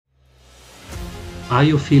Are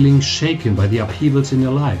you feeling shaken by the upheavals in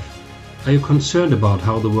your life? Are you concerned about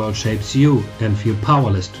how the world shapes you and feel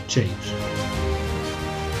powerless to change?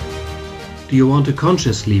 Do you want to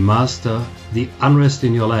consciously master the unrest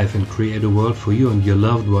in your life and create a world for you and your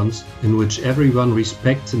loved ones in which everyone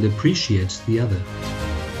respects and appreciates the other?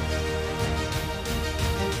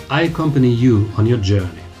 I accompany you on your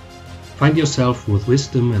journey. Find yourself with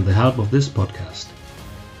wisdom and the help of this podcast.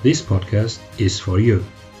 This podcast is for you.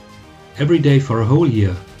 Every day for a whole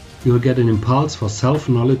year, you will get an impulse for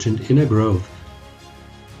self-knowledge and inner growth.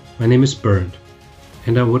 My name is Bernd,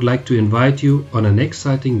 and I would like to invite you on an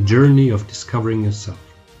exciting journey of discovering yourself.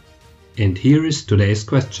 And here is today's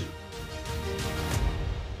question.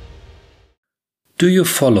 Do you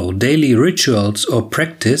follow daily rituals or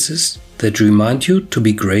practices that remind you to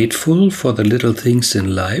be grateful for the little things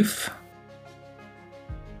in life?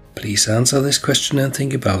 Please answer this question and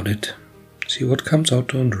think about it. See what comes out,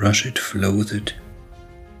 don't rush it, flow with it.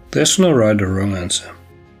 There's no right or wrong answer.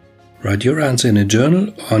 Write your answer in a journal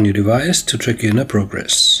or on your device to track your inner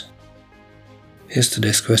progress. Here's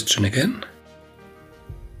today's question again.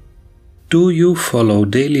 Do you follow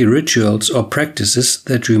daily rituals or practices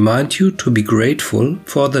that remind you to be grateful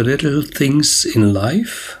for the little things in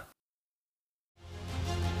life?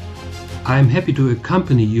 I am happy to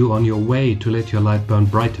accompany you on your way to let your light burn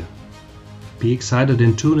brighter. Be excited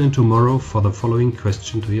and tune in tomorrow for the following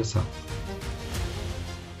question to yourself.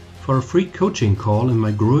 For a free coaching call and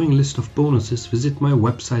my growing list of bonuses, visit my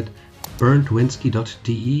website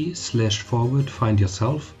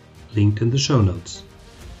berndwenski.de/forward-find-yourself, linked in the show notes.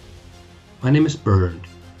 My name is Bernd.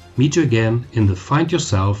 Meet you again in the Find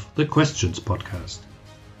Yourself the Questions podcast.